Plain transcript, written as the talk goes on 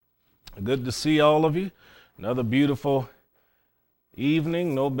Good to see all of you. Another beautiful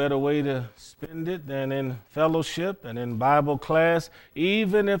evening. No better way to spend it than in fellowship and in Bible class,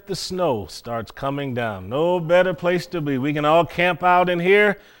 even if the snow starts coming down. No better place to be. We can all camp out in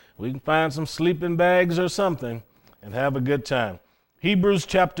here. We can find some sleeping bags or something and have a good time. Hebrews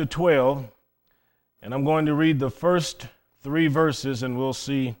chapter 12, and I'm going to read the first 3 verses, and we'll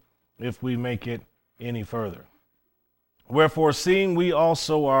see if we make it any further. Wherefore, seeing we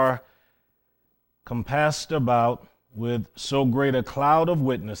also are compassed about with so great a cloud of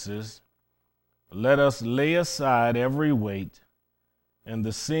witnesses, let us lay aside every weight and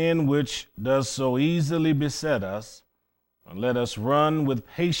the sin which does so easily beset us, and let us run with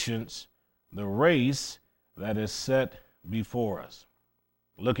patience the race that is set before us.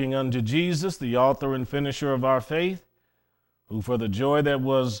 Looking unto Jesus, the author and finisher of our faith, who for the joy that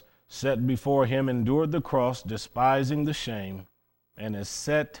was set before him endured the cross, despising the shame, and is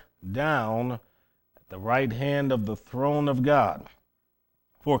set down at the right hand of the throne of God.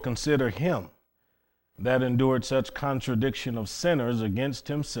 For consider him that endured such contradiction of sinners against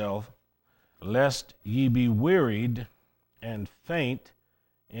himself, lest ye be wearied and faint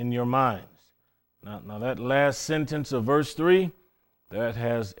in your minds. Now that last sentence of verse 3, that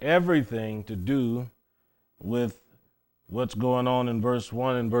has everything to do with what's going on in verse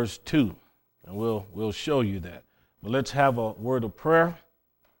 1 and verse 2. And we'll show you that. But let's have a word of prayer.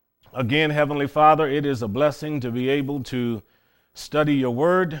 Again, Heavenly Father, it is a blessing to be able to study your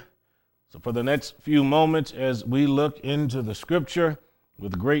word. So for the next few moments, as we look into the scripture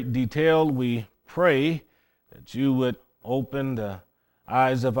with great detail, we pray that you would open the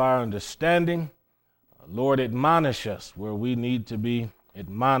eyes of our understanding. Lord, admonish us where we need to be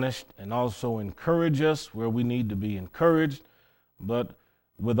admonished, and also encourage us where we need to be encouraged. But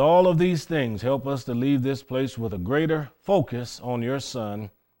with all of these things, help us to leave this place with a greater focus on your Son,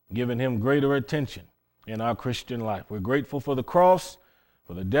 giving him greater attention in our Christian life. We're grateful for the cross,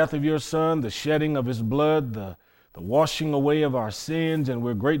 for the death of your Son, the shedding of his blood, the washing away of our sins, and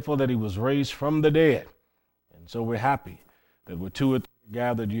we're grateful that he was raised from the dead. And so we're happy that we're 2 or 3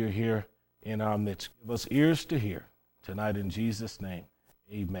 gathered, you're here in our midst. Give us ears to hear tonight in Jesus' name.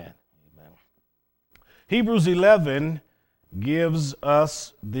 Amen. Amen. Hebrews 11 gives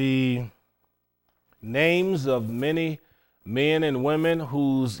us the names of many men and women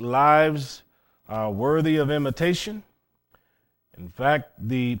whose lives are worthy of imitation. In fact,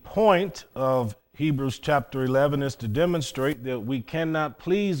 the point of Hebrews chapter 11 is to demonstrate that we cannot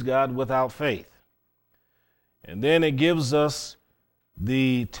please God without faith. And then it gives us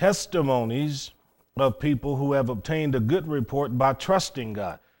the testimonies of people who have obtained a good report by trusting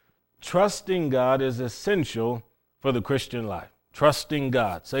God. Trusting God is essential for the Christian life. Trusting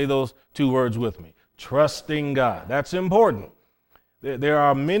God. Say those 2 words with me. Trusting God. That's important. There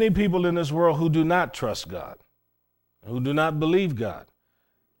are many people in this world who do not trust God, who do not believe God.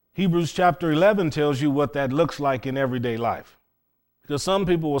 Hebrews chapter 11 tells you what that looks like in everyday life. Because some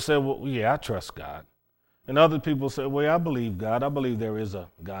people will say, well, yeah, I trust God. And other people say, well, I believe God. I believe there is a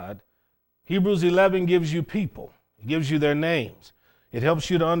God. Hebrews 11 gives you people. It gives you their names. It helps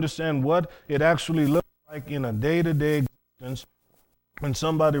you to understand what it actually looks like in a day-to-day existence when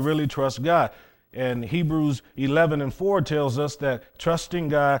somebody really trusts God. And Hebrews 11 and 4 tells us that trusting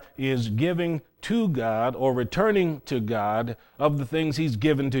God is giving to God or returning to God of the things he's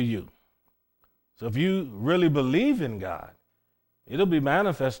given to you. So if you really believe in God, it'll be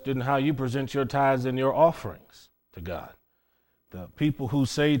manifested in how you present your tithes and your offerings to God. The people who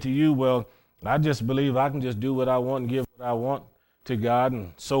say to you, well, I just believe I can just do what I want and give what I want to God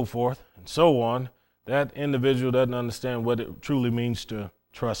and so forth and so on, that individual doesn't understand what it truly means to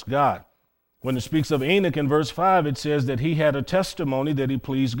trust God. When it speaks of Enoch in verse 5, it says that he had a testimony that he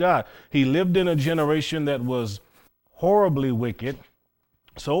pleased God. He lived in a generation that was horribly wicked,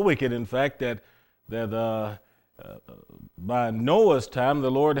 so wicked, in fact, that by Noah's time, the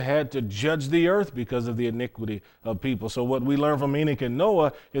Lord had to judge the earth because of the iniquity of people. So what we learn from Enoch and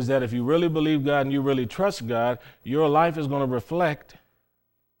Noah is that if you really believe God and you really trust God, your life is going to reflect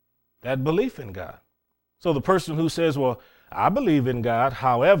that belief in God. So the person who says, well, I believe in God,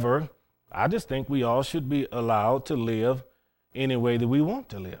 however, I just think we all should be allowed to live any way that we want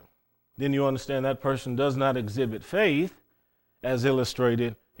to live, then you understand that person does not exhibit faith as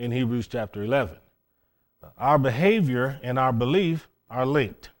illustrated in Hebrews chapter 11. Our behavior and our belief are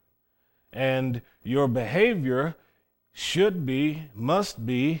linked. And your behavior should be, must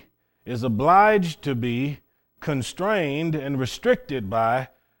be, is obliged to be constrained and restricted by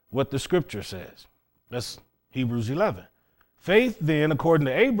what the scripture says. That's Hebrews 11. Faith then, according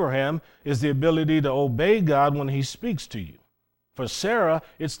to Abraham, is the ability to obey God when he speaks to you. For Sarah,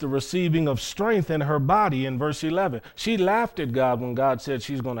 it's the receiving of strength in her body in verse 11. She laughed at God when God said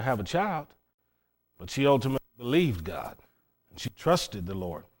she's going to have a child, but she ultimately believed God, and she trusted the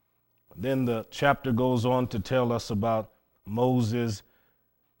Lord. Then the chapter goes on to tell us about Moses,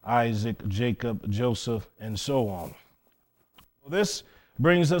 Isaac, Jacob, Joseph, and so on. Well, this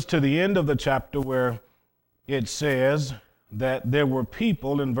brings us to the end of the chapter where it says that there were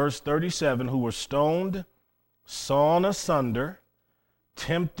people in verse 37 who were stoned, sawn asunder,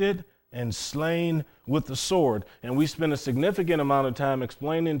 tempted, and slain with the sword. And we spent a significant amount of time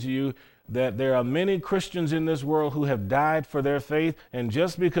explaining to you that there are many Christians in this world who have died for their faith, and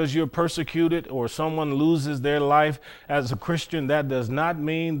just because you're persecuted or someone loses their life as a Christian, that does not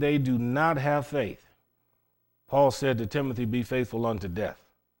mean they do not have faith. Paul said to Timothy, be faithful unto death.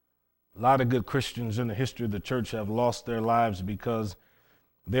 A lot of good Christians in the history of the church have lost their lives because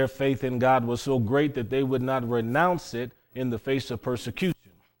their faith in God was so great that they would not renounce it in the face of persecution.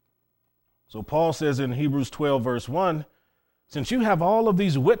 So Paul says in Hebrews 12, verse 1, since you have all of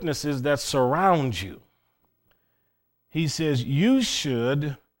these witnesses that surround you, he says you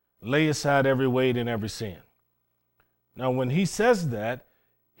should lay aside every weight and every sin. Now, when he says that,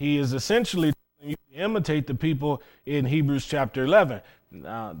 he is essentially telling you to imitate the people in Hebrews chapter 11.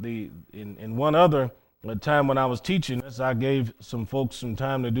 Now, in one other time when I was teaching this, I gave some folks some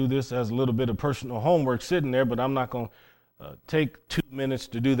time to do this as a little bit of personal homework sitting there, but I'm not going to take 2 minutes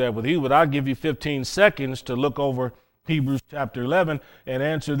to do that with you, but I'll give you 15 seconds to look over Hebrews chapter 11 and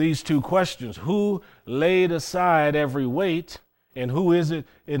answer these two questions. Who laid aside every weight, and who is it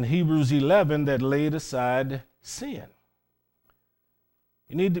in Hebrews 11 that laid aside sin?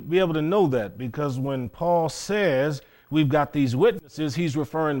 You need to be able to know that, because when Paul says we've got these witnesses, he's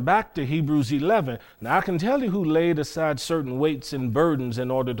referring back to Hebrews 11. Now, I can tell you who laid aside certain weights and burdens in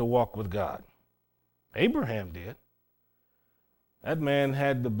order to walk with God. Abraham did. That man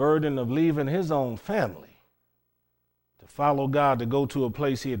had the burden of leaving his own family to follow God, to go to a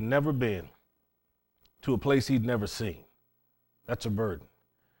place he had never been, to a place he'd never seen. That's a burden.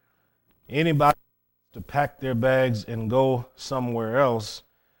 Anybody to pack their bags and go somewhere else,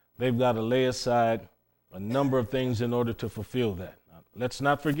 they've got to lay aside a number of things in order to fulfill that. Now, let's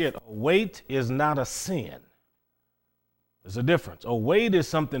not forget, a weight is not a sin. There's a difference. A weight is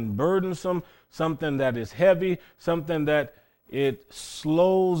something burdensome, something that is heavy, something that it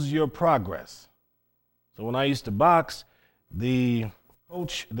slows your progress. So when I used to box, the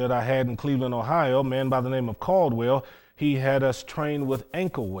coach that I had in Cleveland, Ohio, a man by the name of Caldwell, he had us train with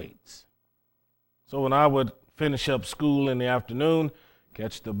ankle weights. So when I would finish up school in the afternoon,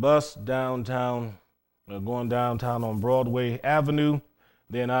 catch the bus downtown, going downtown on Broadway Avenue,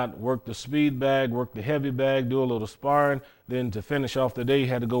 then I'd work the speed bag, work the heavy bag, do a little sparring. Then to finish off the day, you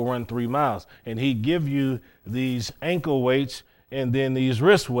had to go run 3 miles. And he'd give you these ankle weights and then these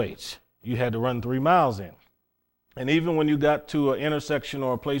wrist weights. You had to run 3 miles in. And even when you got to an intersection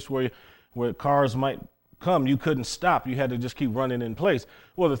or a place where cars might come, you couldn't stop. You had to just keep running in place.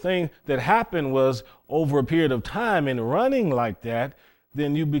 Well, the thing that happened was, over a period of time in running like that,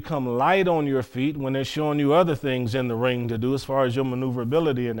 then you become light on your feet when they're showing you other things in the ring to do as far as your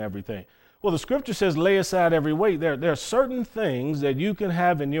maneuverability and everything. Well, the scripture says lay aside every weight. There are certain things that you can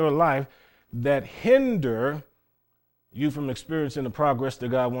have in your life that hinder you from experiencing the progress that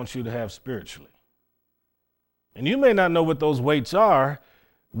God wants you to have spiritually. And you may not know what those weights are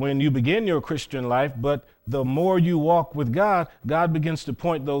when you begin your Christian life, but the more you walk with God, God begins to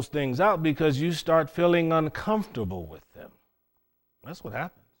point those things out because you start feeling uncomfortable with them. That's what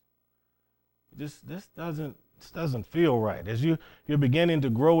happens. This doesn't feel right. As you're beginning to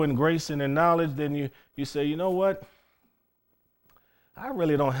grow in grace and in knowledge, then you say, you know what? I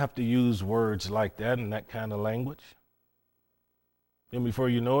really don't have to use words like that and that kind of language. Then before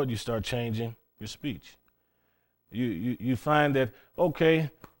you know it, you start changing your speech. You find that, okay,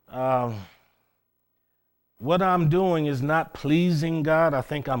 what I'm doing is not pleasing God. I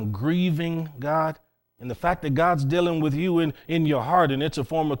think I'm grieving God. And the fact that God's dealing with you in your heart, and it's a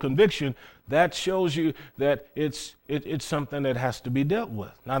form of conviction, that shows you that it's something that has to be dealt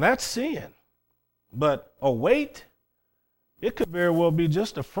with. Now, that's sin. But a weight, it could very well be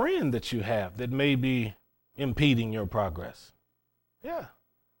just a friend that you have that may be impeding your progress. Yeah.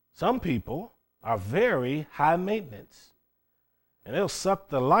 Some people are very high maintenance, and they'll suck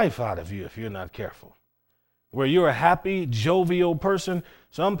the life out of you if you're not careful. Where you're a happy, jovial person,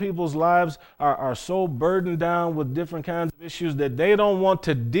 some people's lives are so burdened down with different kinds of issues that they don't want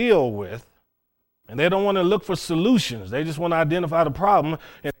to deal with, and they don't want to look for solutions. They just want to identify the problem,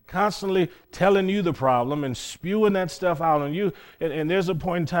 and it constantly telling you the problem and spewing that stuff out on you. And there's a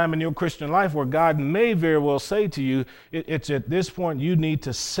point in time in your Christian life where God may very well say to you, it's at this point you need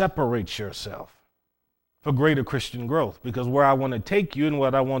to separate yourself for greater Christian growth, because where I want to take you and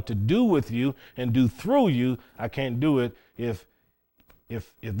what I want to do with you and do through you, I can't do it if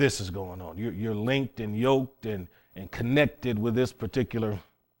this is going on. You're linked and yoked and connected with this particular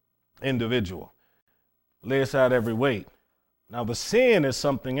individual. Lay aside every weight. Now, the sin is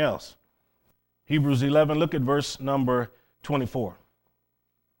something else. Hebrews 11, look at verse number 24.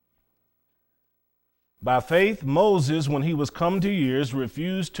 By faith, Moses, when he was come to years,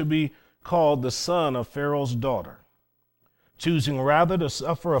 refused to be called the son of Pharaoh's daughter, choosing rather to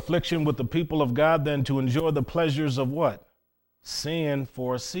suffer affliction with the people of God than to enjoy the pleasures of what? Sin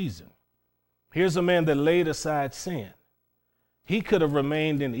for a season. Here's a man that laid aside sin. He could have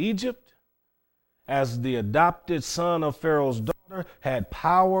remained in Egypt as the adopted son of Pharaoh's daughter, had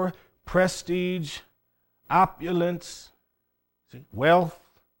power, prestige, opulence, wealth,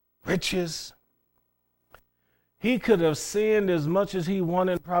 riches. He could have sinned as much as he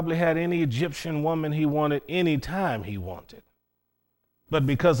wanted, probably had any Egyptian woman he wanted any time he wanted. But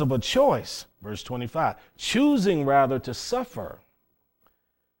because of a choice, verse 25, choosing rather to suffer,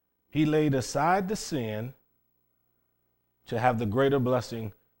 he laid aside the sin to have the greater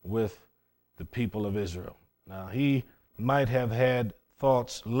blessing with the people of Israel. Now, he might have had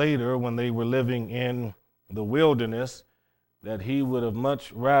thoughts later when they were living in the wilderness that he would have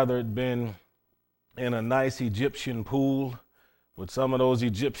much rather been in a nice Egyptian pool with some of those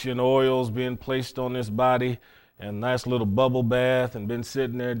Egyptian oils being placed on his body and a nice little bubble bath and been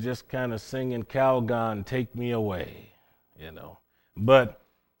sitting there just kind of singing Calgon, Take Me Away, But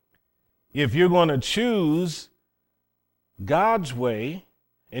if you're going to choose God's way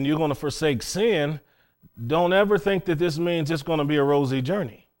and you're going to forsake sin, don't ever think that this means it's going to be a rosy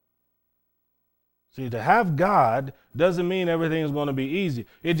journey. See, to have God doesn't mean everything is going to be easy.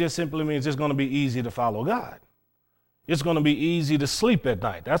 It just simply means it's going to be easy to follow God. It's going to be easy to sleep at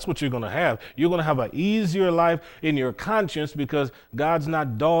night. That's what you're going to have. You're going to have an easier life in your conscience because God's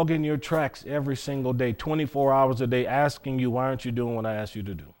not dogging your tracks every single day, 24 hours a day, asking you, why aren't you doing what I asked you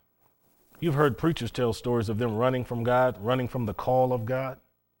to do? You've heard preachers tell stories of them running from God, running from the call of God.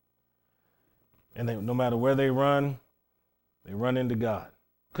 And no matter where they run into God.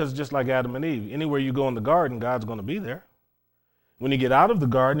 Because just like Adam and Eve, anywhere you go in the garden, God's going to be there. When you get out of the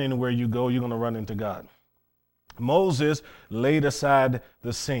garden, anywhere you go, you're going to run into God. Moses laid aside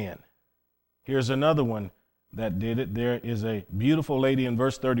the sin. Here's another one that did it. There is a beautiful lady in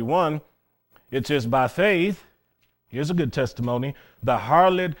verse 31. It says, by faith, here's a good testimony, the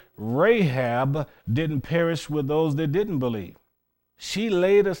harlot Rahab didn't perish with those that didn't believe. She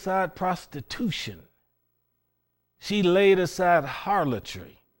laid aside prostitution. She laid aside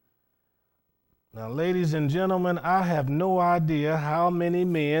harlotry. Now, ladies and gentlemen, I have no idea how many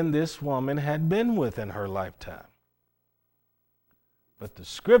men this woman had been with in her lifetime. But the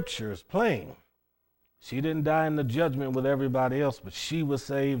scripture is plain. She didn't die in the judgment with everybody else, but she was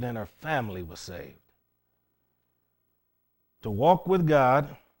saved and her family was saved. To walk with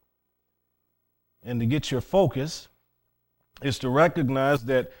God and to get your focus is to recognize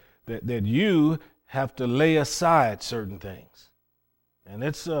that you have to lay aside certain things. And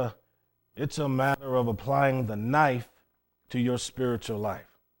it's a matter of applying the knife to your spiritual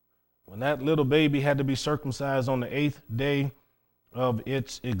life. When that little baby had to be circumcised on the 8th day of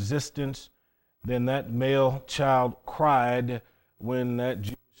its existence, then that male child cried when that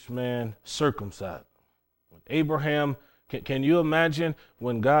Jewish man circumcised. When Abraham, can you imagine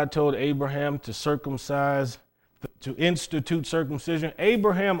when God told Abraham to circumcise, to institute circumcision?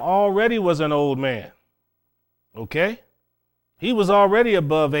 Abraham already was an old man. Okay? He was already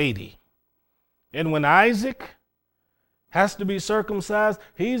above 80. And when Isaac has to be circumcised,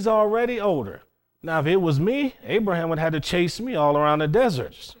 he's already older. Now, if it was me, Abraham would have had to chase me all around the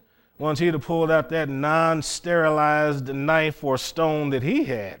deserts once he'd have pulled out that non-sterilized knife or stone that he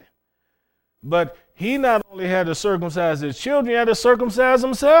had. But he not only had to circumcise his children, he had to circumcise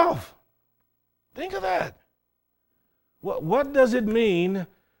himself. Think of that. What does it mean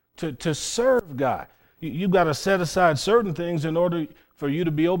to serve God? You've got to set aside certain things in order for you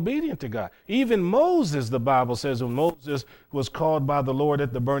to be obedient to God. Even Moses, the Bible says, when Moses was called by the Lord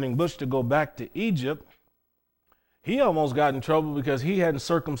at the burning bush to go back to Egypt, he almost got in trouble because he hadn't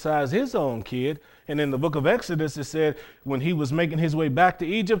circumcised his own kid. And in the book of Exodus, it said when he was making his way back to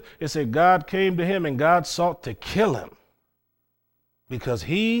Egypt, it said God came to him and God sought to kill him because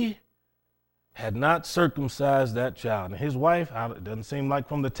he had not circumcised that child. And his wife, it doesn't seem like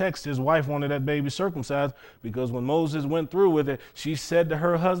from the text, his wife wanted that baby circumcised, because when Moses went through with it, she said to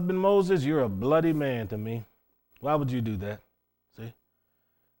her husband Moses, "You're a bloody man to me." Why would you do that? See?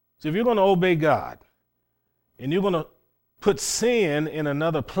 So if you're going to obey God and you're going to put sin in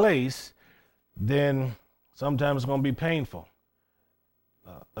another place, then sometimes it's going to be painful.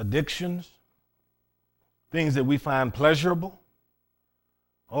 Addictions, things that we find pleasurable.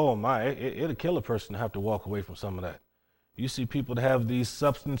 Oh my, it'll kill a person to have to walk away from some of that. You see people that have these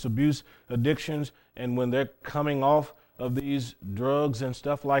substance abuse addictions, and when they're coming off of these drugs and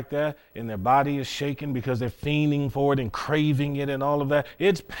stuff like that, and their body is shaking because they're fiending for it and craving it and all of that,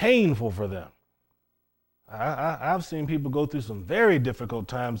 it's painful for them. I've seen people go through some very difficult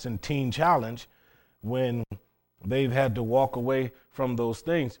times in Teen Challenge when they've had to walk away from those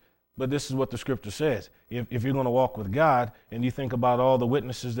things. But this is what the scripture says. If you're going to walk with God and you think about all the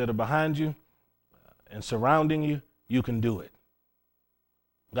witnesses that are behind you and surrounding you, you can do it.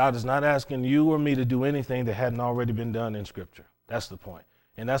 God is not asking you or me to do anything that hadn't already been done in scripture. That's the point.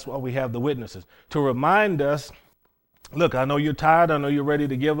 And that's why we have the witnesses, to remind us, look, I know you're tired. I know you're ready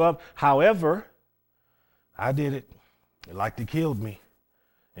to give up. However, I did it. It like it killed me.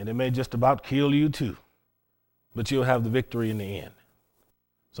 And it may just about kill you too. But you'll have the victory in the end.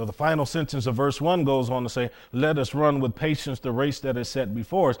 So the final sentence of verse 1 goes on to say, "Let us run with patience the race that is set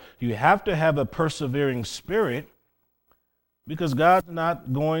before us." You have to have a persevering spirit, because God's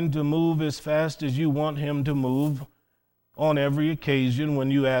not going to move as fast as you want him to move on every occasion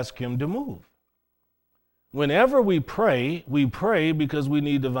when you ask him to move. Whenever we pray because we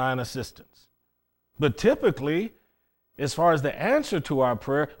need divine assistance. But typically, as far as the answer to our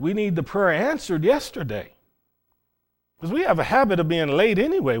prayer, we need the prayer answered yesterday. Because we have a habit of being late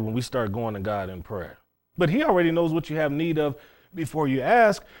anyway when we start going to God in prayer. But he already knows what you have need of before you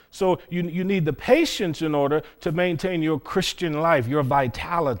ask. So you need the patience in order to maintain your Christian life, your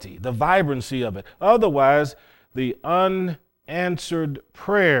vitality, the vibrancy of it. Otherwise, the unanswered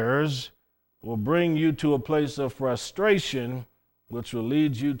prayers will bring you to a place of frustration, which will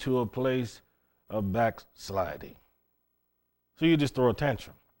lead you to a place of backsliding. So you just throw a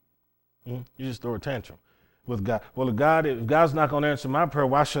tantrum. You just throw a tantrum with God. Well, if God's not going to answer my prayer,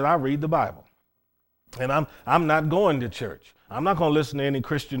 why should I read the Bible? And I'm not going to church. I'm not going to listen to any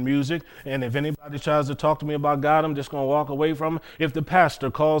Christian music. And if anybody tries to talk to me about God, I'm just going to walk away from it. If the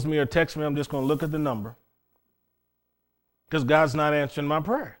pastor calls me or texts me, I'm just going to look at the number. Because God's not answering my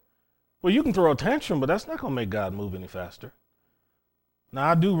prayer. Well, you can throw a tantrum, but that's not going to make God move any faster. Now,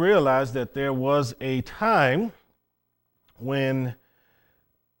 I do realize that there was a time when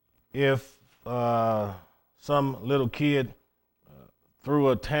if some little kid threw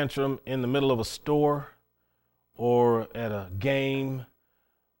a tantrum in the middle of a store or at a game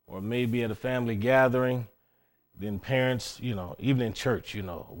or maybe at a family gathering, then parents, even in church,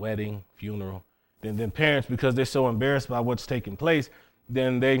 wedding, funeral, then parents, because they're so embarrassed by what's taking place,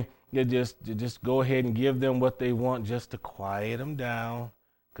 then they just go ahead and give them what they want just to quiet them down,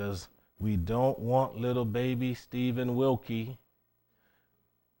 because we don't want little baby Stephen Wilkie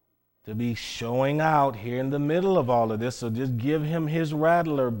to be showing out here in the middle of all of this. So just give him his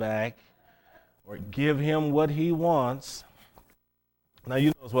rattler back or give him what he wants. Now, you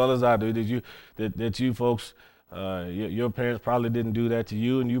know as well as I do that you folks, your parents probably didn't do that to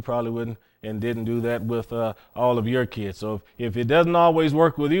you, and you probably wouldn't and didn't do that with all of your kids. So if it doesn't always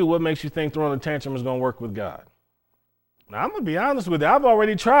work with you, what makes you think throwing a tantrum is going to work with God? Now, I'm going to be honest with you. I've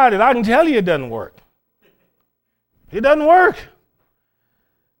already tried it. I can tell you it doesn't work. It doesn't work.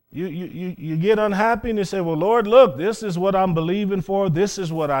 You get unhappy and you say, well, Lord, look, this is what I'm believing for. This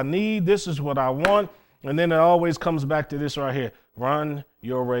is what I need. This is what I want. And then it always comes back to this right here. Run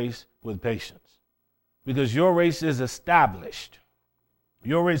your race with patience, because your race is established.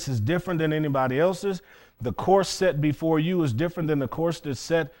 Your race is different than anybody else's. The course set before you is different than the course that's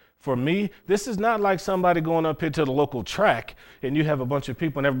set for me. This is not like somebody going up here to the local track and you have a bunch of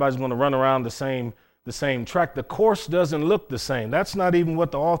people and everybody's going to run around the same track. The course doesn't look the same. That's not even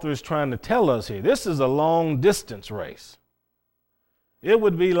what the author is trying to tell us here. This is a long distance race. It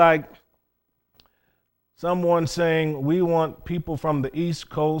would be like someone saying, we want people from the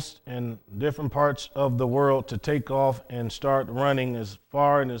East Coast and different parts of the world to take off and start running as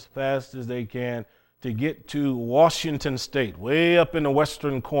far and as fast as they can to get to Washington State, way up in the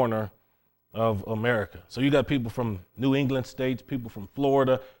western corner of America. So you got people from New England states, people from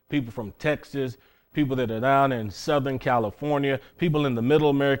Florida, people from Texas, people that are down in Southern California, people in the middle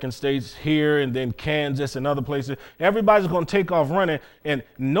American states here, and then Kansas and other places. Everybody's going to take off running, and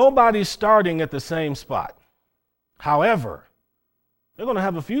nobody's starting at the same spot. However, they're going to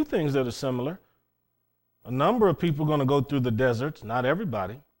have a few things that are similar. A number of people are going to go through the deserts, not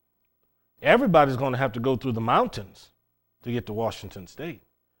everybody. Everybody's going to have to go through the mountains to get to Washington State.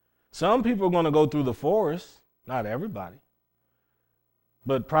 Some people are going to go through the forest, not everybody.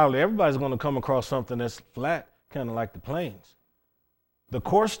 But probably everybody's going to come across something that's flat, kind of like the plains. The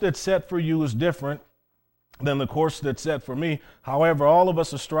course that's set for you is different than the course that's set for me. However, all of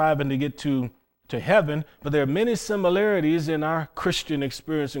us are striving to get to heaven, but there are many similarities in our Christian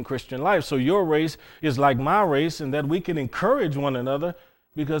experience and Christian life. So your race is like my race, and that we can encourage one another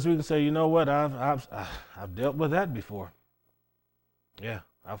because we can say, you know what, I've dealt with that before. Yeah,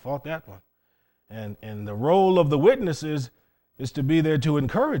 I fought that one. And the role of the witnesses is to be there to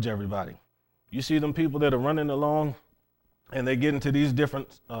encourage everybody. You see them people that are running along and they get into these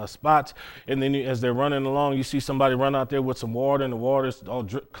different spots, and then as they're running along, you see somebody run out there with some water, and the water's all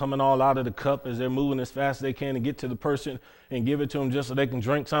coming all out of the cup as they're moving as fast as they can to get to the person and give it to them just so they can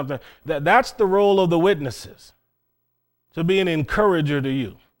drink something. That's the role of the witnesses, to be an encourager to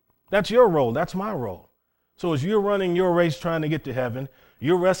you. That's your role. That's my role. So as you're running your race trying to get to heaven,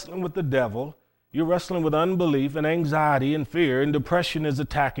 you're wrestling with the devil. You're wrestling with unbelief and anxiety and fear, and depression is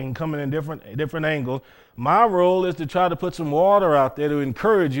attacking, coming in different angles. My role is to try to put some water out there to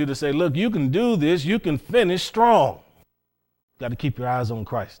encourage you to say, look, you can do this. You can finish strong. Got to keep your eyes on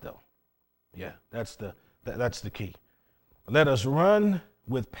Christ, though. Yeah, that's the key. Let us run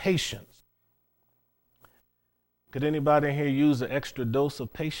with patience. Could anybody in here use an extra dose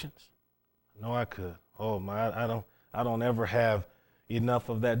of patience? No, I could. Oh my, I don't ever have enough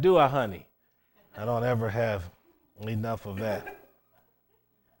of that, do I, honey? I don't ever have enough of that.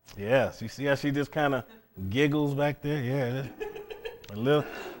 Yes, you see how she just kind of giggles back there? Yeah.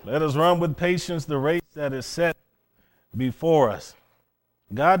 Let us run with patience the race that is set before us.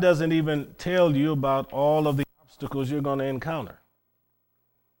 God doesn't even tell you about all of the obstacles you're going to encounter.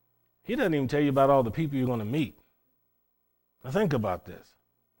 He doesn't even tell you about all the people you're going to meet. Now think about this.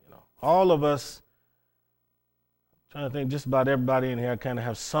 All of us, I'm trying to think, just about everybody in here kind of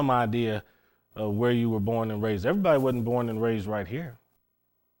have some idea of where you were born and raised. Everybody wasn't born and raised right here.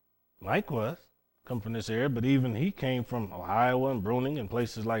 Mike was, come from this area, but even he came from Iowa and Bruning and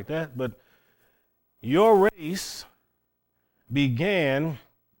places like that. But your race began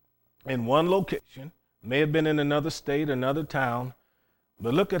in one location, may have been in another state, another town,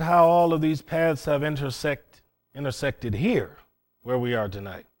 but look at how all of these paths have intersected here, where we are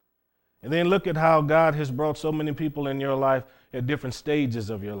tonight. And then look at how God has brought so many people in your life at different stages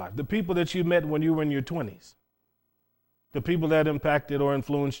of your life. The people that you met when you were in your 20s. The people that impacted or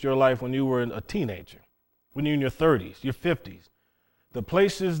influenced your life when you were a teenager, when you're in your 30s, your 50s. The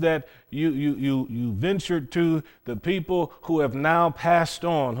places that you ventured to, the people who have now passed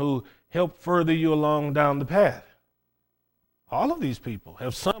on, who helped further you along down the path. All of these people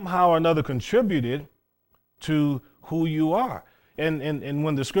have somehow or another contributed to who you are. And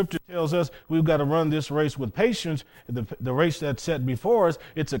when the scripture tells us we've got to run this race with patience, the race that's set before us,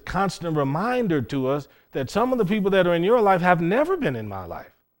 it's a constant reminder to us that some of the people that are in your life have never been in my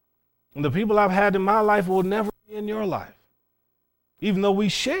life. And the people I've had in my life will never be in your life, even though we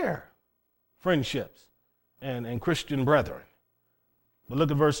share friendships and Christian brethren. But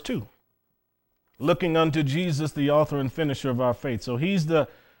look at verse 2. Looking unto Jesus, the author and finisher of our faith. So he's the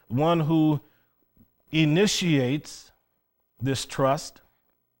one who initiates this trust,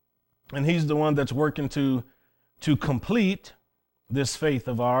 and he's the one that's working to complete this faith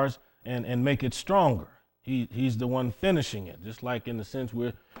of ours and make it stronger. He's the one finishing it, just like in the sense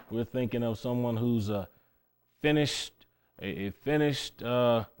we're thinking of someone who's a finished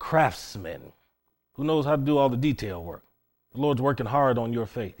craftsman who knows how to do all the detail work. The Lord's working hard on your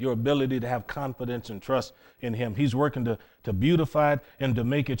faith, your ability to have confidence and trust in him. He's working to beautify it and to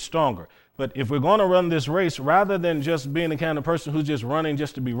make it stronger. But if we're going to run this race, rather than just being the kind of person who's just running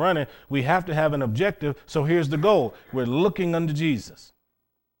just to be running, we have to have an objective. So here's the goal. We're looking unto Jesus.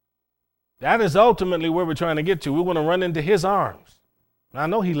 That is ultimately where we're trying to get to. We want to run into his arms. Now, I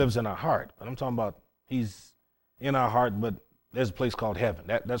know he lives in our heart, but I'm talking about he's in our heart, but there's a place called heaven.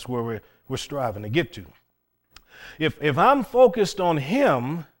 That's where we're striving to get to. If I'm focused on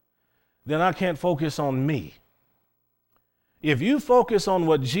him, then I can't focus on me. If you focus on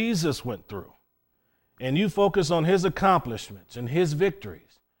what Jesus went through, and you focus on his accomplishments and his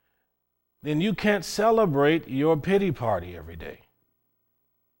victories, then you can't celebrate your pity party every day.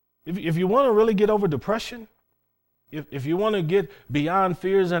 If you want to really get over depression, if you want to get beyond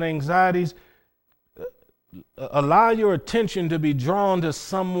fears and anxieties, allow your attention to be drawn to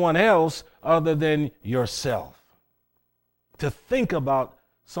someone else other than yourself. To think about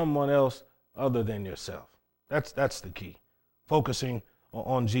someone else other than yourself. That's the key. Focusing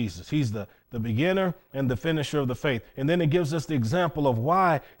on Jesus. He's the the beginner and the finisher of the faith. And then it gives us the example of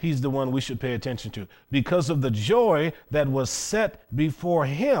why he's the one we should pay attention to. Because of the joy that was set before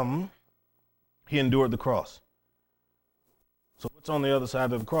him, he endured the cross. So what's on the other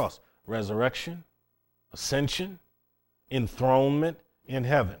side of the cross? Resurrection, ascension, enthronement in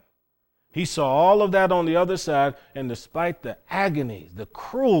heaven. He saw all of that on the other side, and despite the agonies, the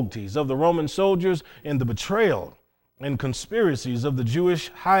cruelties of the Roman soldiers and the betrayal and conspiracies of the Jewish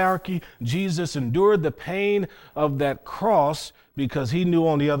hierarchy, Jesus endured the pain of that cross because he knew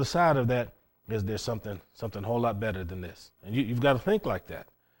on the other side of that there's something a whole lot better than this. And you've got to think like that.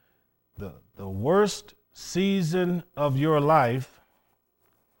 The worst season of your life,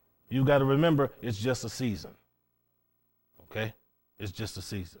 you've got to remember, it's just a season. Okay? It's just a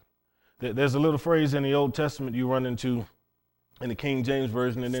season. There's a little phrase in the Old Testament you run into in the King James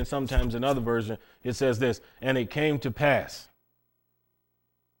Version, and then sometimes in other versions, it says this, and it came to pass.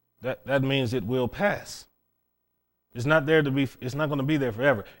 That means it will pass. It's not going to be there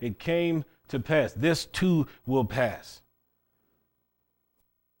forever. It came to pass. This too will pass.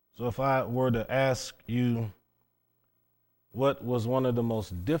 So if I were to ask you, what was one of the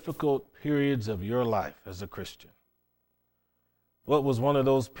most difficult periods of your life as a Christian? What was one of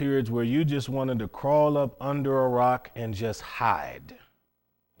those periods where you just wanted to crawl up under a rock and just hide?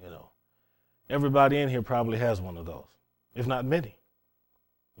 You know, everybody in here probably has one of those, if not many.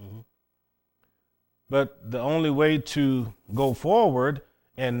 Mm-hmm. But the only way to go forward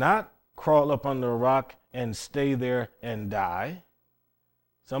and not crawl up under a rock and stay there and die,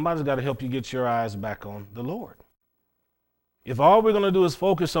 somebody's got to help you get your eyes back on the Lord. If all we're going to do is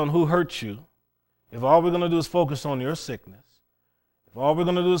focus on who hurt you, if all we're going to do is focus on your sickness, if all we're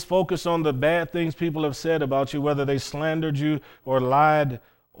going to do is focus on the bad things people have said about you, whether they slandered you or lied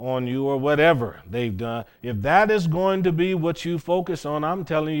on you or whatever they've done, if that is going to be what you focus on, I'm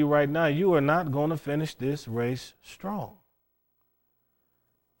telling you right now, you are not going to finish this race strong.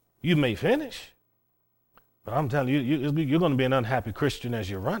 You may finish, but I'm telling you, you're going to be an unhappy Christian as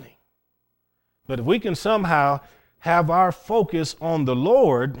you're running. But if we can somehow have our focus on the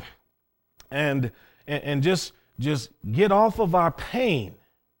Lord and just get off of our pain,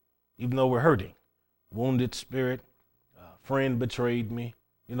 even though we're hurting. Wounded spirit, friend betrayed me,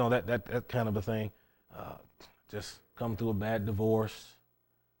 you know, that kind of a thing. Just come through a bad divorce.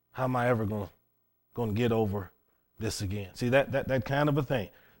 How am I ever going to get over this again? See, that kind of a thing.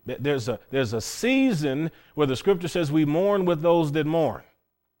 There's a season where the scripture says we mourn with those that mourn.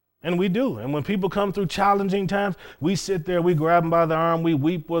 And we do. And when people come through challenging times, we sit there, we grab them by the arm, we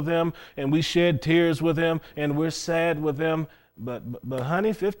weep with them, and we shed tears with them, and we're sad with them. But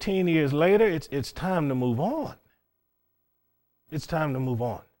honey, 15 years later, it's time to move on. It's time to move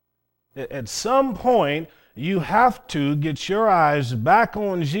on. At some point, you have to get your eyes back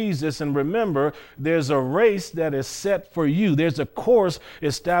on Jesus and remember there's a race that is set for you. There's a course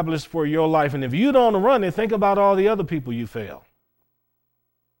established for your life. And if you don't run it, think about all the other people you fail.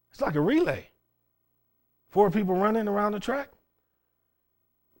 It's like a relay. 4 people running around the track.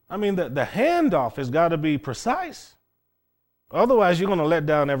 I mean, the handoff has got to be precise. Otherwise, you're going to let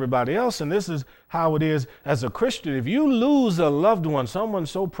down everybody else. And this is how it is as a Christian. If you lose a loved one, someone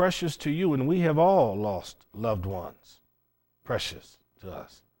so precious to you, and we have all lost loved ones, precious to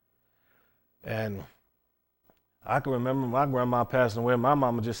us. And I can remember my grandma passing away, my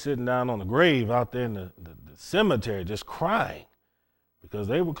mama just sitting down on the grave out there in the cemetery, just crying. Because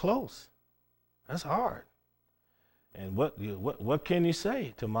they were close. That's hard. And what can you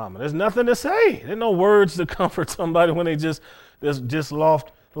say to mama? There's nothing to say. There's no words to comfort somebody when they just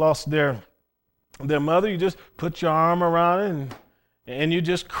lost their mother. You just put your arm around it and you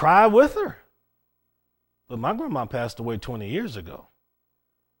just cry with her. But my grandma passed away 20 years ago.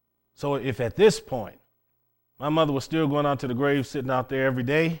 So if at this point my mother was still going out to the grave, sitting out there every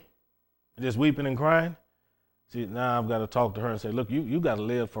day, just weeping and crying, see, now I've got to talk to her and say, look, you got to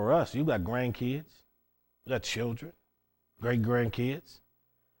live for us. You got grandkids. You got children, great-grandkids.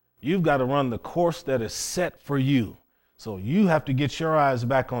 You've got to run the course that is set for you. So you have to get your eyes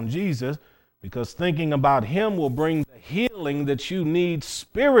back on Jesus because thinking about him will bring the healing that you need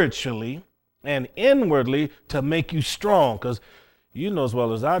spiritually and inwardly to make you strong. Because you know as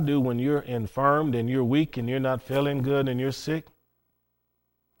well as I do, when you're infirmed and you're weak and you're not feeling good and you're sick,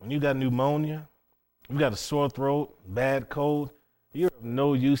 when you got pneumonia, you got a sore throat, bad cold, you're of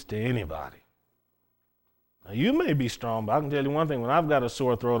no use to anybody. Now, you may be strong, but I can tell you one thing. When I've got a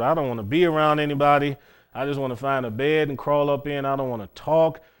sore throat, I don't want to be around anybody. I just want to find a bed and crawl up in. I don't want to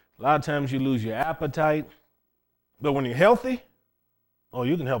talk. A lot of times you lose your appetite. But when you're healthy, oh,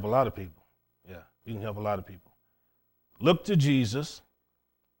 you can help a lot of people. Yeah, you can help a lot of people. Look to Jesus.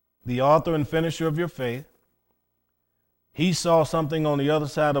 the author and finisher of your faith. He saw something on the other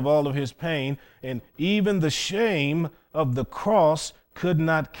side of all of his pain, and even the shame of the cross could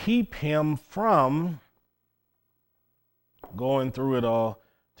not keep him from going through it all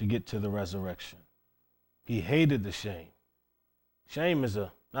to get to the resurrection. He hated the shame. Shame is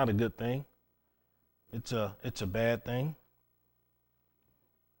not a good thing. It's a bad thing.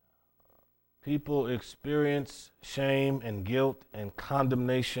 People experience shame and guilt and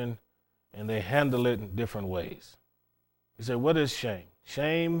condemnation, and they handle it in different ways. You say, what is shame?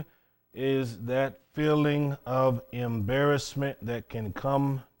 Shame is that feeling of embarrassment that can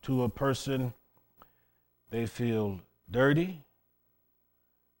come to a person. They feel dirty.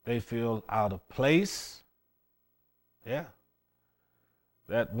 They feel out of place. Yeah.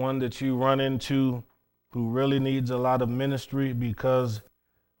 That one that you run into who really needs a lot of ministry because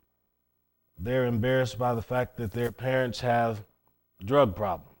they're embarrassed by the fact that their parents have drug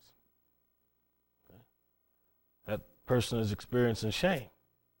problems. That person is experiencing shame.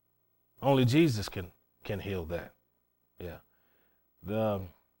 Only Jesus can heal that. Yeah. The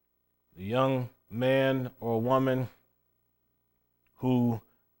young man or woman who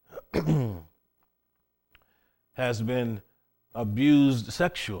has been abused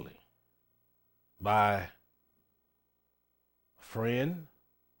sexually by a friend,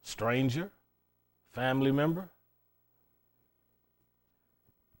 stranger, family member.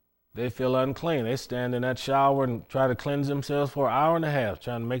 They feel unclean. They stand in that shower and try to cleanse themselves for an hour and a half,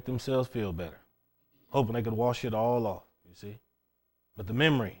 trying to make themselves feel better, hoping they could wash it all off, you see. But the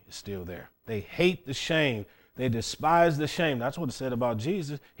memory is still there. They hate the shame. They despise the shame. That's what it said about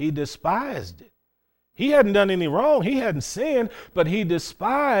Jesus. He despised it. He hadn't done any wrong. He hadn't sinned, but he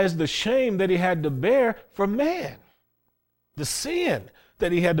despised the shame that he had to bear for man, the sin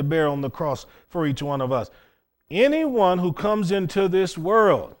that he had to bear on the cross for each one of us. Anyone who comes into this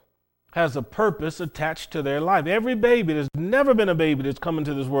world has a purpose attached to their life. Every baby, there's never been a baby that's come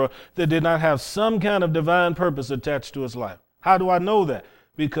into this world that did not have some kind of divine purpose attached to its life. How do I know that?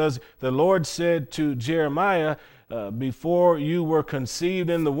 Because the Lord said to Jeremiah, before you were conceived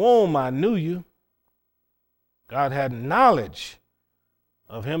in the womb, I knew you. God had knowledge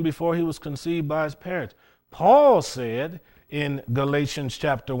of him before he was conceived by his parents. Paul said in Galatians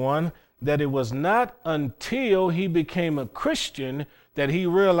chapter 1 that it was not until he became a Christian that he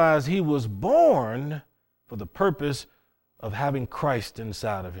realized he was born for the purpose of having Christ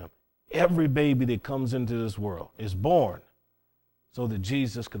inside of him. Every baby that comes into this world is born so that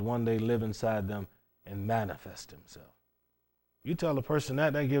Jesus could one day live inside them and manifest himself. You tell a person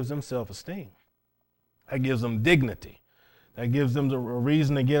that gives them self-esteem. That gives them dignity. That gives them a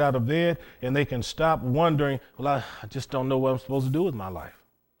reason to get out of bed, and they can stop wondering, well, I just don't know what I'm supposed to do with my life.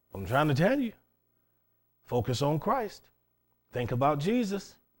 I'm trying to tell you, focus on Christ. Think about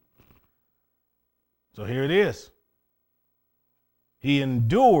Jesus. So here it is. He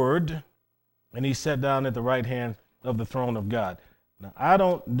endured, and he sat down at the right hand of the throne of God. Now, I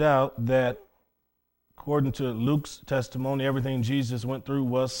don't doubt that, according to Luke's testimony, everything Jesus went through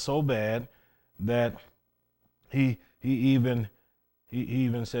was so bad that he even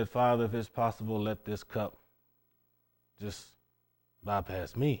said, Father, if it's possible, let this cup just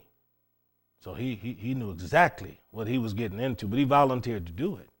bypass me. So he knew exactly what he was getting into, but he volunteered to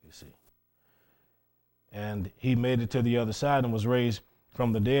do it, you see. And he made it to the other side and was raised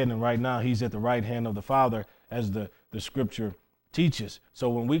from the dead, and right now he's at the right hand of the Father, as the scripture teaches. So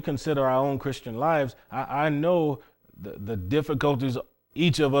when we consider our own Christian lives, I know the difficulties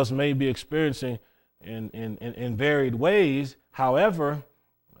each of us may be experiencing in varied ways. However,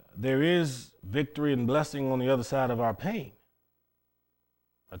 there is victory and blessing on the other side of our pain.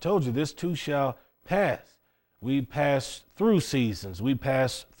 I told you this too shall pass. We pass through seasons. We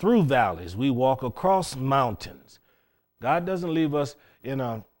pass through valleys. We walk across mountains. God doesn't leave us in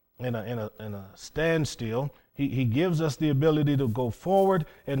a standstill. He gives us the ability to go forward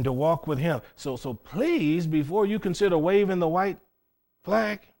and to walk with him. So please, before you consider waving the white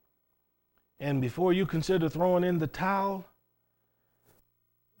flag and before you consider throwing in the towel,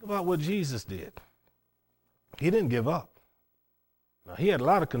 think about what Jesus did. He didn't give up. Now, he had a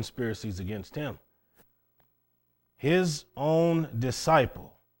lot of conspiracies against him. His own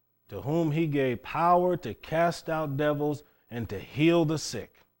disciple, to whom he gave power to cast out devils and to heal the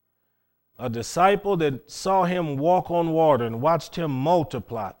sick. A disciple that saw him walk on water and watched him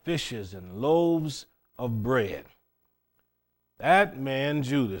multiply fishes and loaves of bread. That man,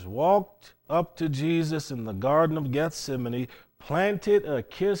 Judas, walked up to Jesus in the Garden of Gethsemane, planted a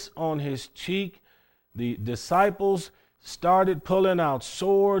kiss on his cheek. The disciples started pulling out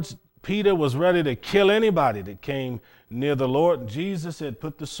swords, Peter was ready to kill anybody that came near the Lord. Jesus said,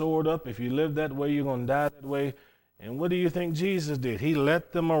 put the sword up. If you live that way, you're going to die that way. And what do you think Jesus did? He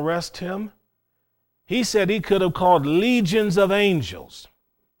let them arrest him. He said he could have called legions of angels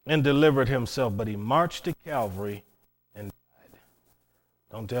and delivered himself, but he marched to Calvary and died.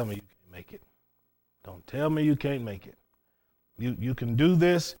 Don't tell me you can't make it. Don't tell me you can't make it. You can do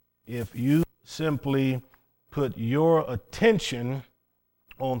this if you simply put your attention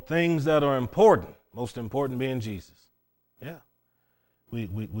on things that are important, most important being Jesus. Yeah. We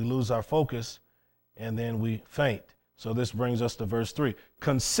lose our focus and then we faint. So this brings us to verse 3.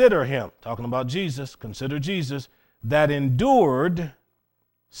 Consider him, talking about Jesus, consider Jesus, that endured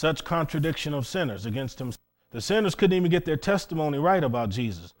such contradiction of sinners against him. The sinners couldn't even get their testimony right about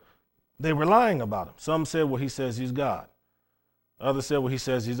Jesus. They were lying about him. Some said, well, he says he's God. Others said, well, he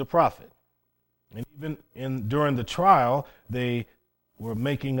says he's a prophet. And even during the trial, they were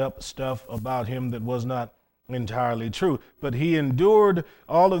making up stuff about him that was not entirely true. But he endured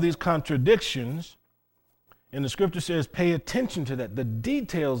all of these contradictions. And the scripture says, pay attention to that, the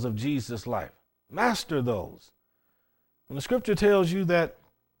details of Jesus' life. Master those. When the scripture tells you that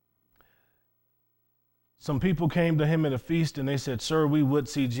some people came to him at a feast and they said, sir, we would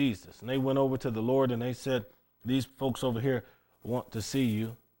see Jesus. And they went over to the Lord and they said, these folks over here want to see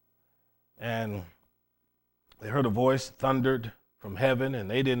you. And they heard a voice thundered from heaven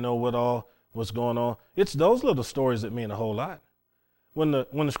and they didn't know what all was going on. It's those little stories that mean a whole lot. When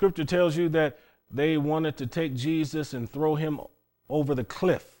the scripture tells you that they wanted to take Jesus and throw him over the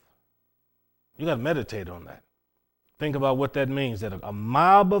cliff, you got to meditate on that. Think about what that means, that a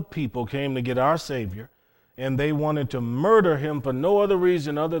mob of people came to get our Savior and they wanted to murder him for no other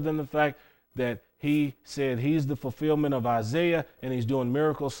reason other than the fact that he said he's the fulfillment of Isaiah and he's doing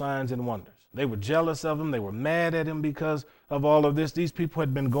miracle signs and wonders. They were jealous of him. They were mad at him because of all of this. These people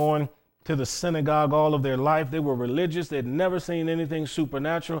had been going to the synagogue all of their life. They were religious. They'd never seen anything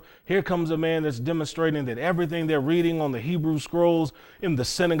supernatural. Here comes a man that's demonstrating that everything they're reading on the Hebrew scrolls in the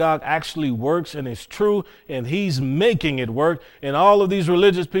synagogue actually works and is true, and he's making it work. And all of these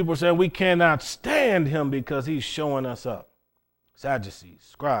religious people are saying, we cannot stand him because he's showing us up. Sadducees,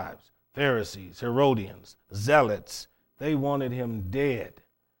 scribes, Pharisees, Herodians, zealots, they wanted him dead.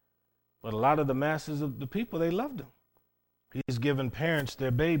 But a lot of the masses of the people, they loved him. He's given parents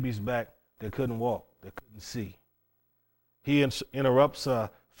their babies back that couldn't walk, that couldn't see. He interrupts a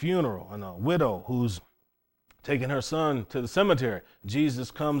funeral and a widow who's taking her son to the cemetery.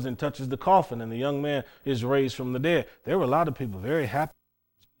 Jesus comes and touches the coffin and the young man is raised from the dead. There were a lot of people very happy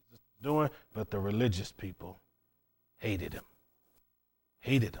with what Jesus was doing, but the religious people hated him.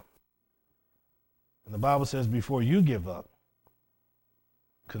 Hated him. And the Bible says before you give up,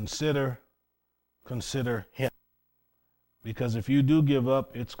 consider him. Because if you do give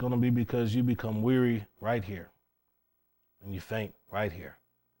up, it's going to be because you become weary right here. And you faint right here.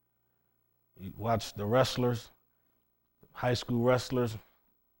 You watch the wrestlers, high school wrestlers,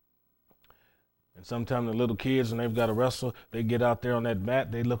 and sometimes the little kids, when they've got to wrestle, they get out there on that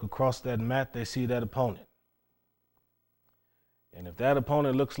mat, they look across that mat, they see that opponent. And if that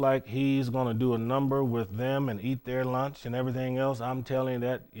opponent looks like he's going to do a number with them and eat their lunch and everything else, I'm telling you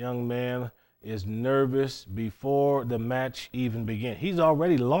that young man is nervous before the match even begins. He's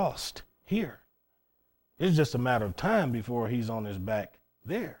already lost here. It's just a matter of time before he's on his back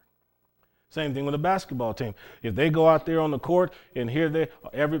there. Same thing with a basketball team. If they go out there on the court and here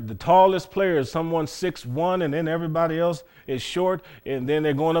the tallest player is someone 6'1", and then everybody else is short, and then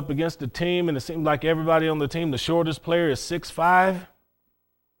they're going up against the team, and it seems like everybody on the team, the shortest player is 6'5".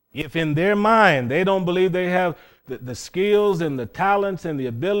 If in their mind they don't believe they have the skills and the talents and the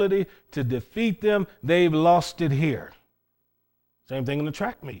ability to defeat them, they've lost it here. Same thing in the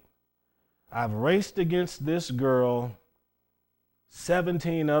track meet. I've raced against this girl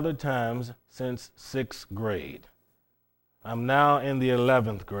 17 other times since 6th grade. I'm now in the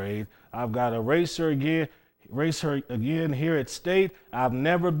 11th grade. I've got to race her again here at state. I've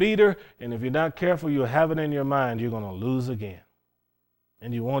never beat her, and if you're not careful, you'll have it in your mind you're going to lose again.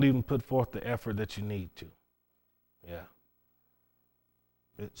 And you won't even put forth the effort that you need to. Yeah.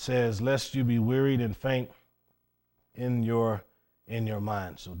 It says, lest you be wearied and faint in your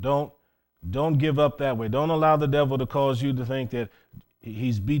mind. So don't give up that way. Don't allow the devil to cause you to think that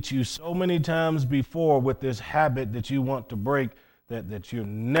he's beat you so many times before with this habit that you want to break that you're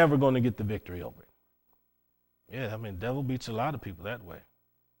never going to get the victory over it. Yeah, I mean, devil beats a lot of people that way.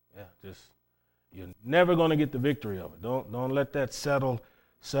 Yeah, you're never going to get the victory over it. Don't let that settle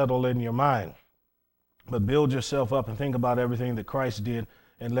in your mind. But build yourself up and think about everything that Christ did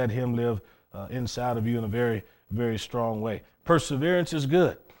and let him live inside of you in a very, very strong way. Perseverance is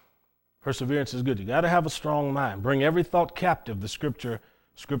good. Perseverance is good. You got to have a strong mind. Bring every thought captive, the scripture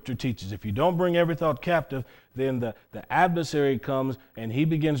teaches. If you don't bring every thought captive, then the adversary comes and he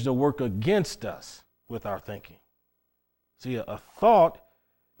begins to work against us with our thinking. See, a thought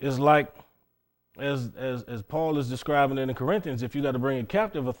is like, as Paul is describing it in Corinthians, if you got to bring it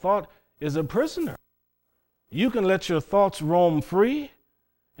captive, a thought is a prisoner. You can let your thoughts roam free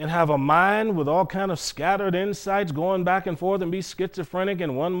and have a mind with all kind of scattered insights going back and forth and be schizophrenic,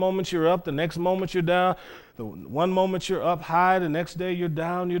 and one moment you're up, the next moment you're down, one moment you're up high, the next day you're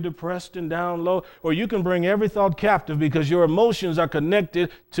down, you're depressed and down low. Or you can bring every thought captive because your emotions are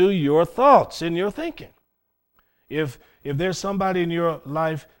connected to your thoughts and your thinking. If there's somebody in your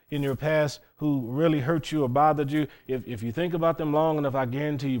life, in your past, who really hurt you or bothered you, if you think about them long enough, I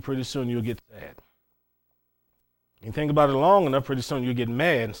guarantee you pretty soon you'll get sad. You think about it long enough, pretty soon you'll get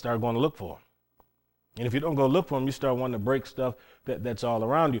mad and start going to look for them. And if you don't go look for them, you start wanting to break stuff that's all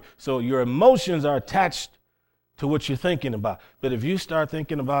around you. So your emotions are attached to what you're thinking about. But if you start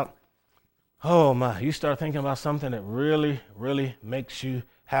thinking about, you start thinking about something that really, really makes you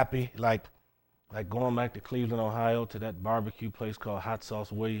happy, like going back to Cleveland, Ohio, to that barbecue place called Hot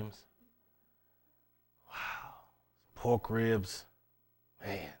Sauce Williams. Wow. Pork ribs.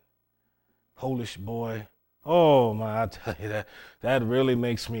 Man. Polish boy. Oh my, I tell you that really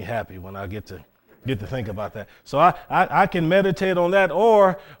makes me happy when I get to think about that. So I can meditate on that,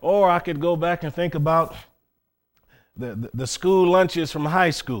 or I could go back and think about the school lunches from high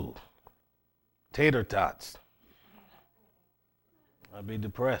school. Tater tots. I'd be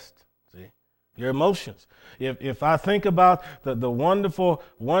depressed. See? Your emotions. If I think about the wonderful,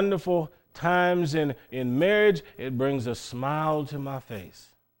 wonderful times in marriage, it brings a smile to my face.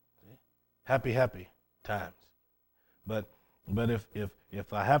 See? Happy times. But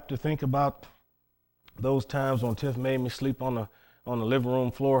if I have to think about those times when Tiff made me sleep on the living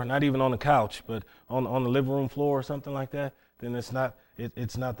room floor, not even on the couch, but on the living room floor or something like that, then it's not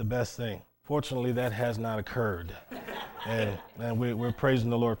the best thing. Fortunately, that has not occurred, and we're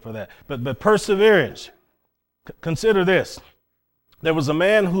praising the Lord for that. But perseverance. Consider this: there was a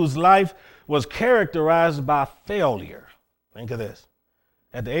man whose life was characterized by failure. Think of this.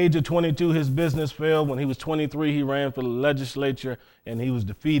 At the age of 22, his business failed. When he was 23, he ran for the legislature and he was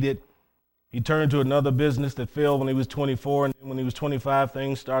defeated. He turned to another business that failed when he was 24. And when he was 25,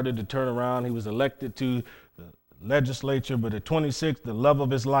 things started to turn around. He was elected to the legislature, but at 26, the love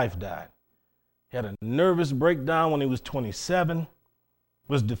of his life died. He had a nervous breakdown when he was 27,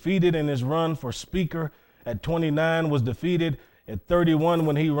 was defeated in his run for speaker. At 29, was defeated. At 31,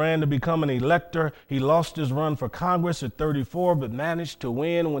 when he ran to become an elector, he lost his run for Congress at 34, but managed to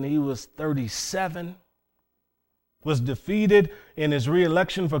win when he was 37. Was defeated in his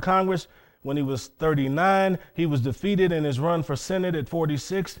re-election for Congress when he was 39. He was defeated in his run for Senate at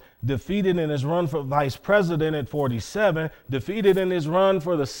 46, defeated in his run for vice president at 47, defeated in his run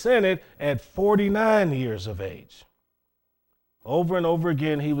for the Senate at 49 years of age. Over and over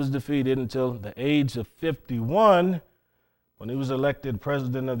again, he was defeated until the age of 51, when he was elected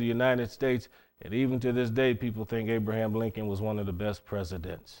president of the United States. And even to this day, people think Abraham Lincoln was one of the best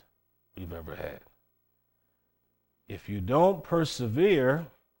presidents we've ever had. If you don't persevere,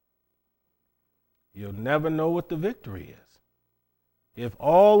 you'll never know what the victory is. If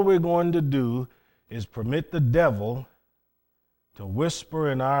all we're going to do is permit the devil to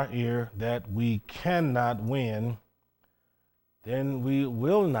whisper in our ear that we cannot win, then we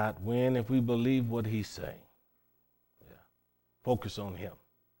will not win if we believe what he's saying. Focus on him.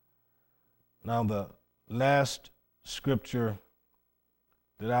 Now, the last scripture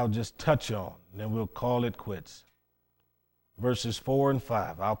that I'll just touch on, and then we'll call it quits. Verses 4 and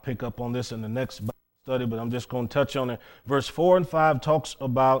 5. I'll pick up on this in the next Bible study, but I'm just going to touch on it. Verse 4 and 5 talks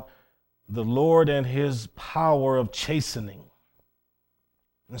about the Lord and his power of chastening.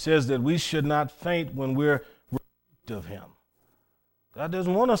 It says that we should not faint when we're rebuked of him. God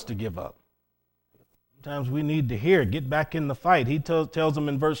doesn't want us to give up. Sometimes we need to hear, get back in the fight. He tells them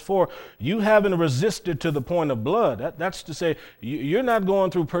in verse 4, you haven't resisted to the point of blood. That's to say, you're not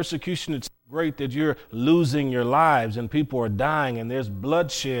going through persecution that's great that you're losing your lives and people are dying and there's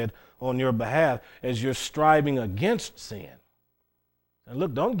bloodshed on your behalf as you're striving against sin. And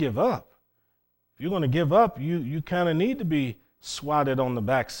look, don't give up. If you're going to give up, you kind of need to be swatted on the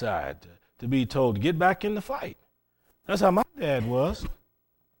backside to be told, get back in the fight. That's how my dad was.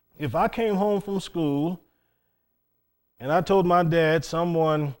 If I came home from school and I told my dad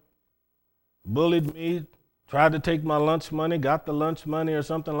someone bullied me, tried to take my lunch money, got the lunch money or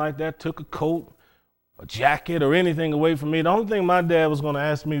something like that, took a coat, a jacket or anything away from me, the only thing my dad was going to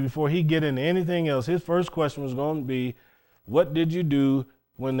ask me before he get into anything else, his first question was going to be, what did you do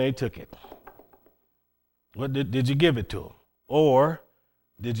when they took it? What did you give it to them? Or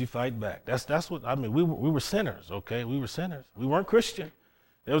did you fight back? That's what I mean. We were sinners, okay? We were sinners. We weren't Christian.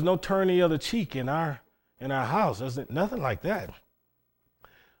 There was no turn the other cheek in our house. There's nothing like that.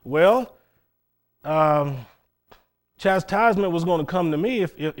 Well, chastisement was going to come to me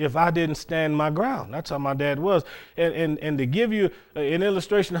if I didn't stand my ground. That's how my dad was. And to give you an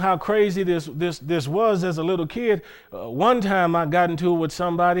illustration of how crazy this was as a little kid, one time I got into it with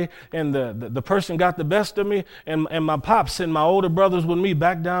somebody, and the person got the best of me, and my pops sent my older brothers with me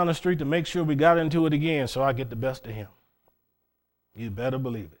back down the street to make sure we got into it again so I get the best of him. You better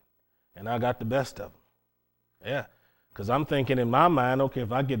believe it. And I got the best of him. Yeah, because I'm thinking in my mind, okay,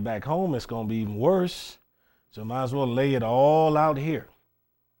 if I get back home, it's going to be even worse. So I might as well lay it all out here.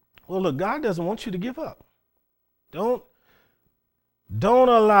 Well, look, God doesn't want you to give up. Don't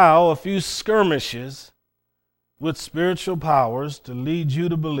allow a few skirmishes with spiritual powers to lead you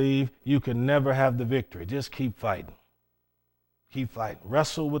to believe you can never have the victory. Just keep fighting. Keep fighting.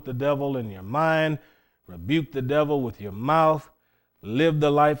 Wrestle with the devil in your mind. Rebuke the devil with your mouth. Live the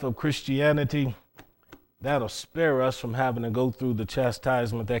life of Christianity. That'll spare us from having to go through the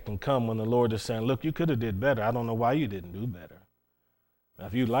chastisement that can come when the Lord is saying, look, you could have did better. I don't know why you didn't do better. Now,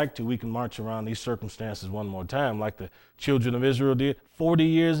 if you'd like to, we can march around these circumstances one more time, like the children of Israel did. 40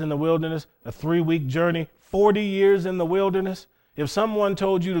 years in the wilderness, a 3-week journey, 40 years in the wilderness. If someone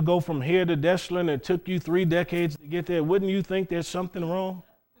told you to go from here to Deschler and it took you 3 decades to get there, wouldn't you think there's something wrong?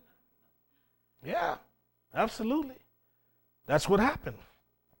 Yeah, absolutely. That's what happened.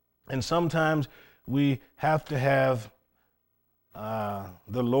 And sometimes we have to have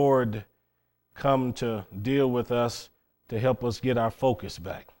the Lord come to deal with us to help us get our focus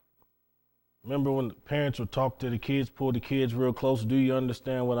back. Remember when the parents would talk to the kids, pull the kids real close, do you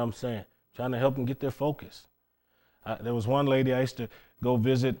understand what I'm saying? Trying to help them get their focus. There was one lady I used to go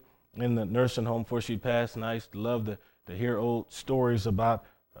visit in the nursing home before she passed, and I used to love to hear old stories about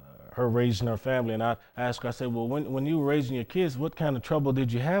her raising her family. And I asked her, I said, well, when you were raising your kids, what kind of trouble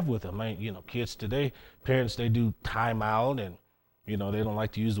did you have with them? Kids today, parents, they do time out, and, they don't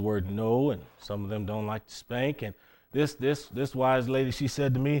like to use the word no, and some of them don't like to spank. And this wise lady, she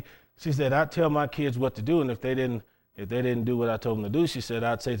said to me, she said, I tell my kids what to do, and if they didn't do what I told them to do, she said,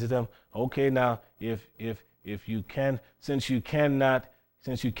 I'd say to them, okay, now, if you can, since you cannot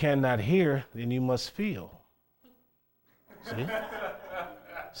hear, then you must feel.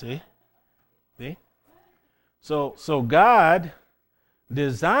 See? So God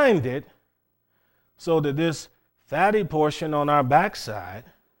designed it so that this fatty portion on our backside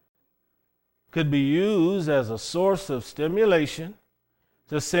could be used as a source of stimulation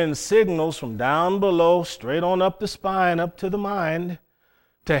to send signals from down below, straight on up the spine, up to the mind,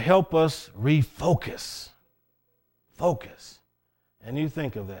 to help us refocus. Focus. And you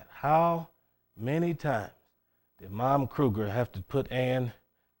think of that. How many times did Mom Kruger have to put Ann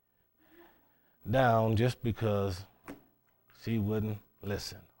down just because she wouldn't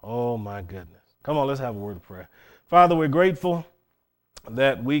listen? Oh, my goodness. Come on, let's have a word of prayer. Father, we're grateful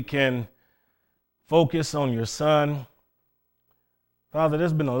that we can focus on your Son. Father,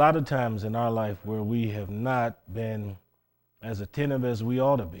 there's been a lot of times in our life where we have not been as attentive as we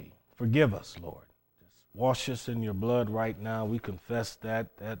ought to be. Forgive us, Lord. Just wash us in your blood right now. We confess that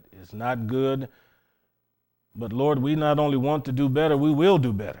is not good. But Lord, we not only want to do better, we will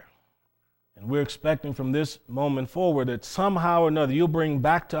do better. And we're expecting from this moment forward that somehow or another you'll bring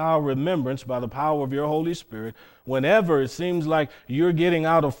back to our remembrance by the power of your Holy Spirit whenever it seems like you're getting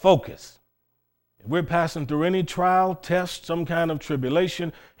out of focus. If we're passing through any trial, test, some kind of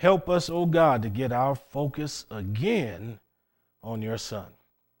tribulation, help us, oh God, to get our focus again on your Son.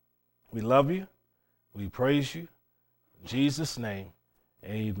 We love you. We praise you. In Jesus' name,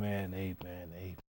 amen, amen, amen.